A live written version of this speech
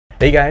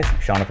Hey guys,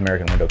 Sean with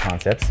American Window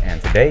Concepts,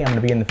 and today I'm going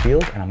to be in the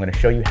field and I'm going to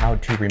show you how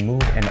to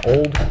remove an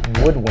old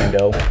wood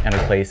window and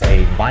replace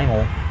a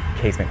vinyl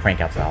casement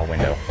crank-out style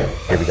window.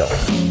 Here we go.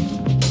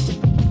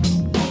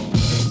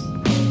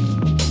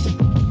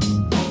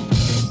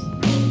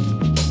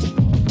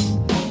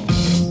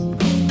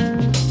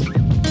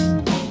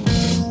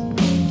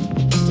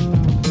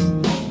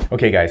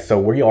 Okay guys, so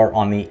we are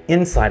on the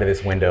inside of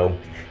this window.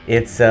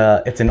 It's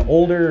an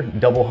older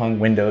double hung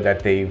window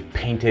that they've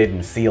painted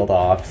and sealed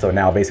off, so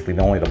now basically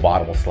only the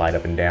bottom will slide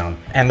up and down.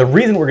 And the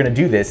reason we're gonna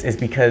do this is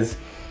because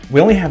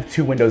we only have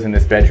 2 windows in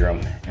this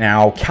bedroom.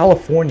 Now,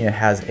 California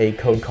has a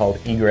code called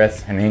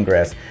egress and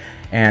ingress,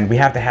 and we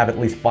have to have at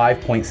least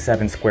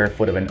 5.7 square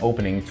foot of an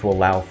opening to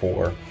allow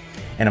for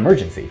an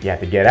emergency. If you have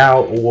to get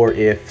out, or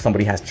if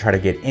somebody has to try to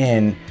get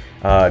in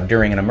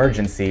during an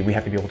emergency, we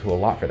have to be able to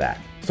allot for that.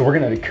 So we're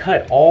gonna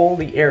cut all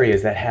the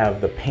areas that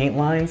have the paint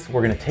lines.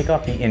 We're gonna take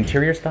off the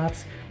interior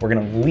stops. We're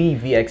gonna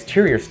leave the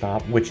exterior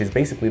stop, which is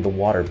basically the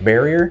water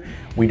barrier.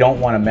 We don't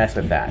wanna mess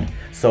with that.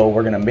 So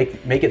we're gonna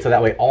make it so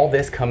that way all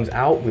this comes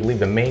out. We leave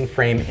the main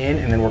frame in,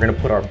 and then we're gonna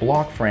put our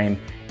block frame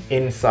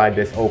inside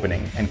this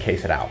opening and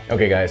case it out.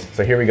 Okay guys,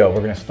 so here we go. We're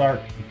gonna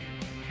start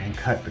and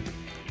cut,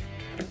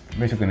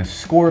 basically gonna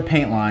score a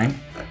paint line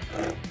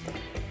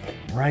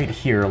right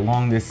here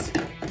along this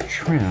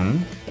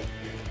trim.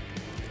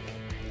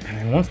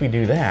 And once we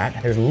do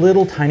that, there's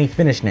little tiny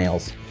finish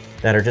nails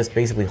that are just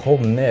basically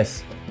holding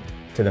this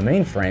to the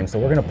main frame. So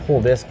we're gonna pull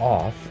this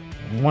off.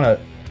 You wanna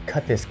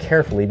cut this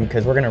carefully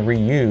because we're gonna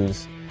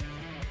reuse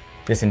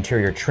this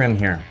interior trim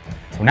here.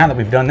 So now that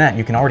we've done that,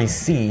 you can already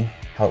see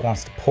how it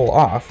wants to pull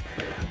off.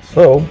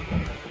 So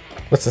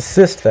let's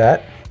assist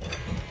that.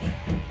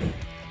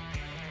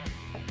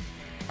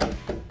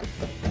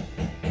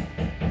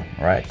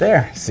 Right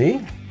there,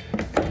 see?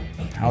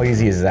 How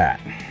easy is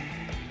that?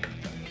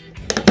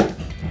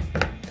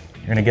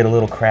 You're gonna get a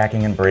little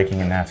cracking and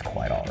breaking, and that's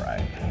quite all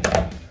right.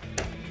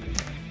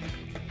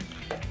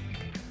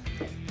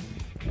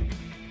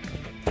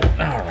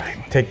 All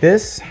right, take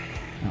this,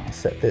 I'll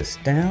set this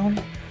down.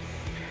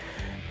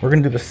 We're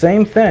gonna do the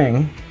same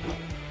thing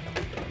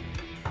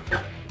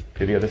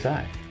to the other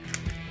side.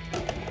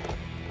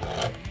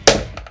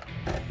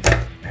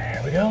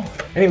 There we go.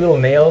 Any little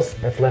nails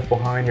that's left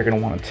behind, you're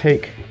gonna wanna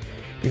take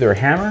either a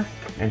hammer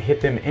and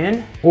hit them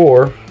in,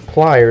 or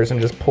pliers and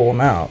just pull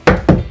them out.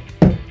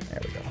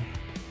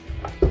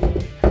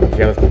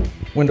 See how this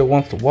window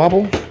wants to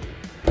wobble?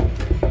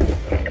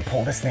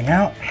 Pull this thing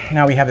out.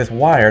 Now we have this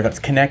wire that's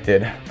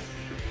connected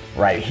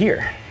right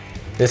here.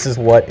 This is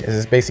what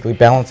is basically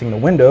balancing the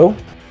window.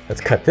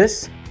 Let's cut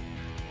this.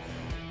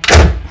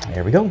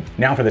 There we go.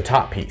 Now for the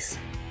top piece.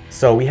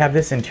 So we have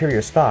this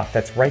interior stop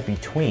that's right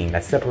between,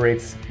 that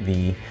separates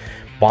the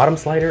bottom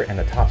slider and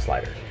the top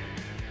slider.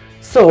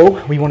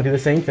 So we want to do the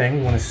same thing.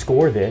 We want to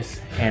score this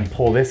and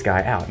pull this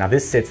guy out. Now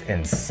this sits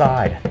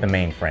inside the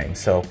main frame,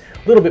 so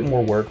a little bit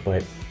more work,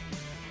 but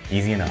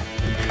easy enough.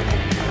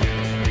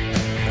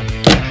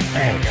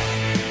 There we go.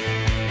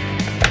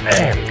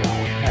 There we go.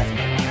 That's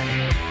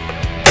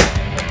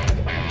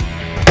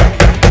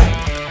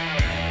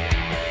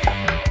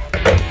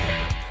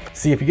better.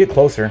 See, if you get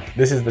closer,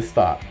 this is the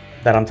stop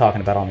that I'm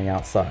talking about on the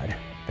outside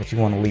that you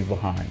want to leave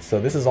behind.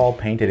 So this is all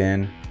painted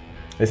in.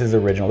 This is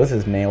original. This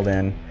is nailed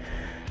in.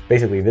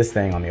 Basically, this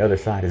thing on the other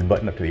side is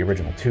buttoned up to the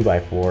original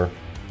 2x4.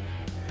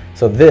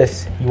 So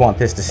this, you want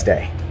this to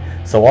stay.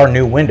 So our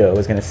new window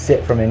is gonna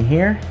sit from in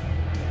here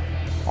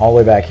all the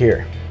way back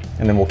here,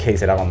 and then we'll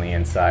case it out on the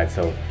inside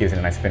so it gives it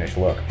a nice finished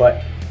look.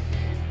 But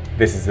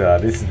this is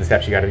the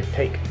steps you gotta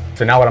take.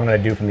 So now what I'm gonna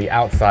do from the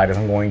outside is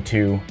I'm going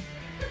to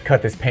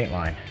cut this paint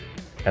line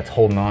that's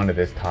holding on to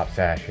this top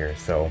sash here.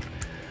 So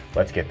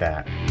let's get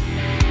that.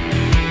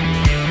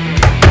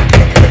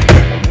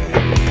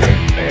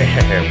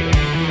 There we go.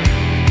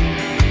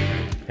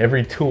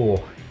 Every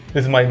tool,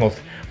 this is my most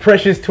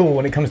precious tool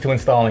when it comes to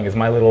installing, is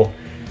my little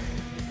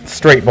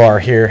straight bar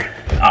here.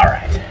 All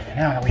right,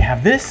 now that we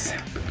have this,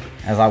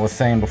 as I was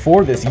saying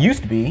before, this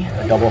used to be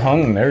a double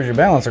hung, and there's your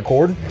balancer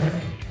cord.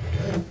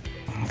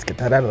 Let's get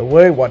that out of the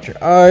way, watch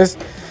your eyes.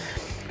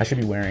 I should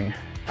be wearing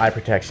eye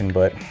protection,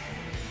 but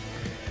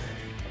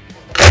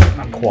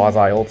I'm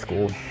quasi old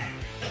school.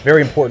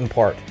 Very important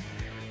part.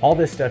 All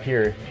this stuff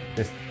here,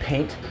 this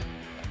paint,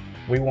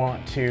 we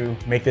want to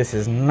make this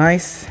as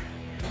nice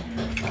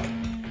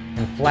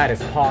and flat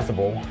as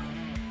possible,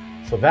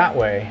 so that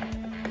way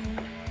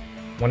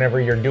whenever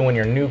you're doing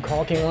your new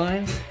caulking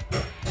lines,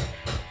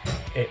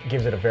 it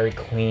gives it a very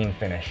clean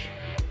finish.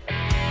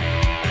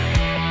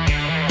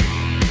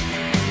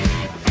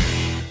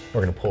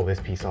 We're gonna pull this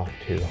piece off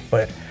too,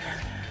 but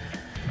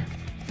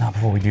not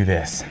before we do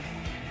this.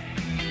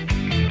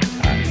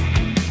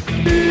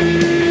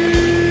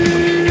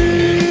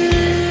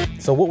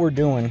 So what we're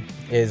doing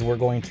is we're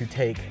going to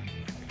take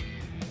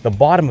the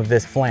bottom of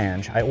this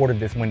flange. I ordered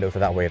this window so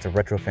that way it's a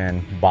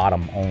retrofin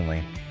bottom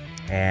only.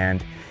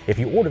 And if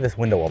you order this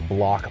window a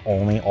block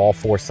only, all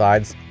 4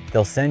 sides,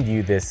 they'll send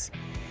you this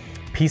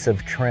piece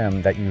of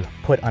trim that you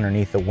put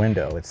underneath the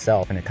window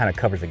itself, and it kind of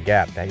covers the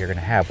gap that you're gonna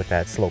have with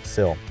that slope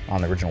sill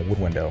on the original wood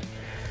window.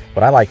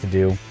 What I like to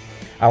do,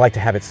 I like to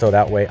have it so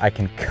that way I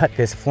can cut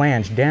this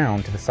flange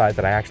down to the size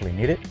that I actually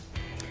need it.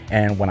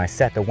 And when I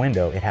set the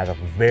window, it has a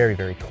very,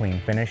 very clean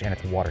finish and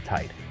it's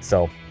watertight.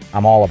 So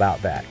I'm all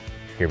about that.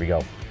 Here we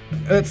go.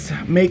 Let's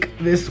make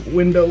this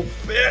window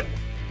fit.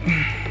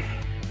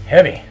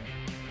 Heavy.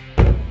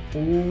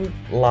 Ooh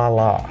la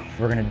la.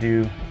 We're gonna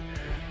do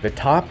the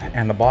top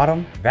and the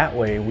bottom. That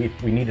way,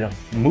 we need to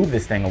move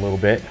this thing a little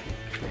bit.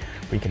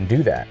 We can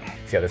do that.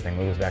 See how this thing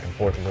moves back and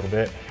forth a little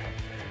bit?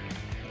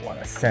 Want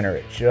to center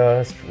it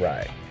just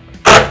right.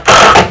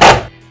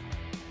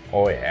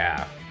 Oh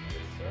yeah,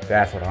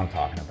 that's what I'm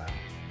talking about.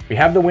 We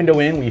have the window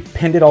in, we've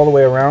pinned it all the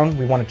way around.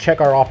 We want to check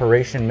our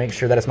operation, make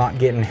sure that it's not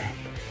getting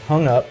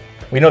hung up.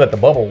 We know that the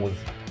bubble was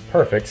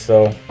perfect,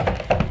 so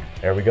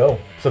there we go.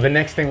 So the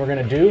next thing we're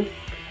gonna do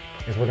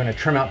is we're gonna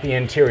trim out the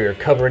interior,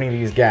 cover any of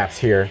these gaps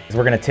here. Is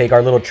we're gonna take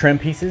our little trim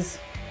pieces,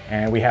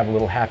 and we have a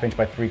little 1/2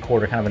 by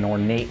 3/4, kind of an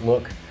ornate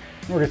look.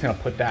 And we're just gonna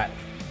put that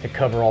to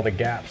cover all the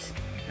gaps,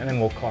 and then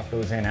we'll caulk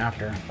those in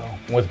after. So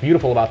what's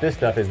beautiful about this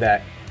stuff is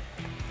that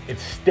it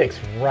sticks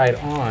right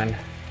on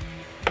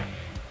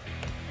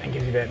and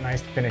gives you that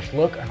nice finished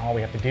look, and all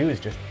we have to do is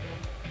just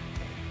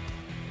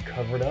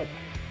cover it up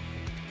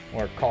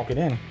or caulk it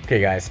in.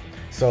 Okay guys,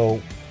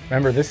 so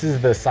remember, this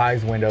is the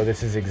size window.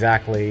 This is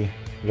exactly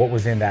what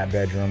was in that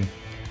bedroom.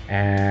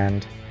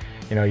 And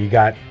you know, you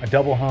got a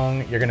double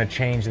hung, you're gonna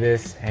change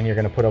this and you're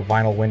gonna put a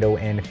vinyl window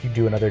in. If you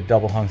do another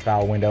double hung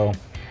style window,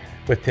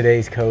 with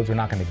today's codes, we're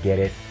not gonna get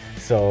it.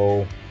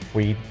 So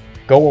we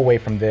go away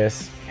from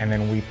this and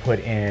then we put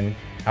in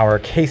our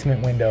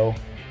casement window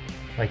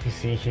like you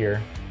see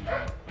here.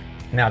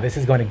 Now this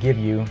is going to give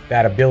you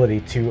that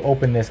ability to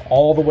open this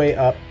all the way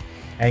up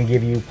and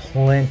give you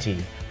plenty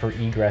for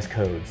egress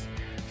codes.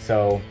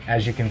 So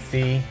as you can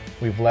see,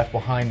 we've left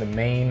behind the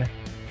main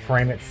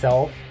frame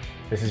itself.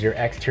 This is your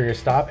exterior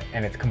stop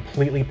and it's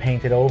completely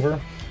painted over.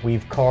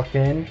 We've caulked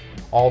in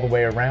all the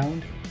way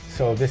around.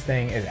 So this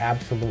thing is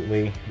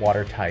absolutely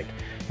watertight.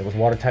 It was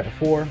watertight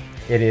before,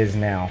 it is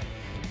now.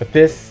 But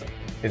this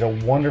is a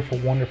wonderful,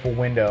 wonderful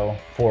window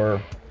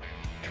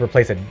to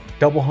replace a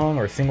double hung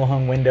or single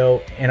hung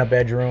window in a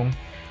bedroom,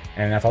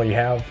 and that's all you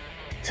have,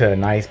 to a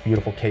nice,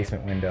 beautiful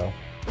casement window.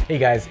 Hey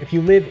guys, if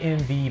you live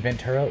in the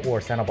Ventura or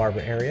Santa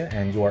Barbara area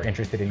and you are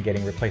interested in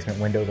getting replacement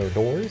windows or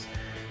doors,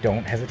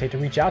 don't hesitate to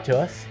reach out to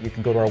us. You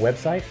can go to our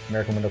website,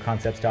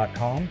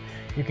 AmericanWindowConcepts.com.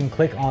 You can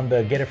click on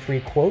the Get a Free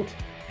Quote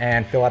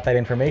and fill out that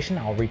information.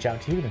 I'll reach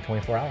out to you within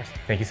 24 hours.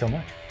 Thank you so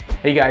much.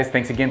 Hey guys,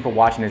 thanks again for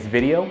watching this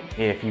video.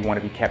 If you want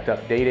to be kept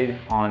updated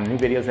on new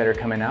videos that are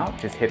coming out,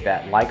 just hit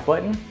that like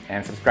button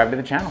and subscribe to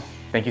the channel.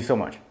 Thank you so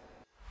much.